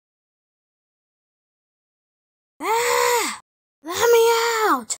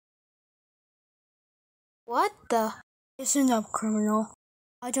What the? Listen up, criminal.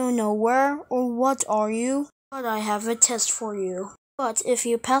 I don't know where or what are you, but I have a test for you. But if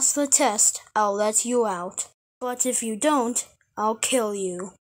you pass the test, I'll let you out. But if you don't, I'll kill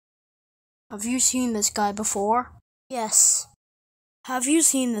you. Have you seen this guy before? Yes. Have you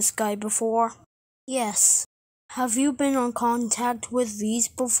seen this guy before? Yes. Have you been on contact with these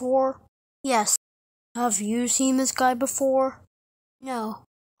before? Yes. Have you seen this guy before? No.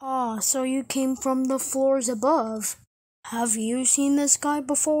 Ah, so you came from the floors above. Have you seen this guy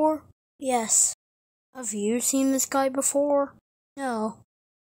before? Yes. Have you seen this guy before? No.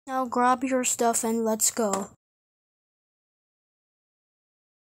 Now grab your stuff and let's go.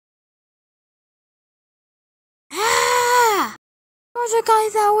 Ah! You're the guy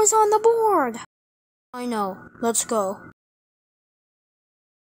that was on the board. I know. Let's go.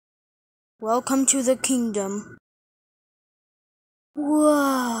 Welcome to the kingdom.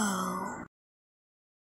 Whoa.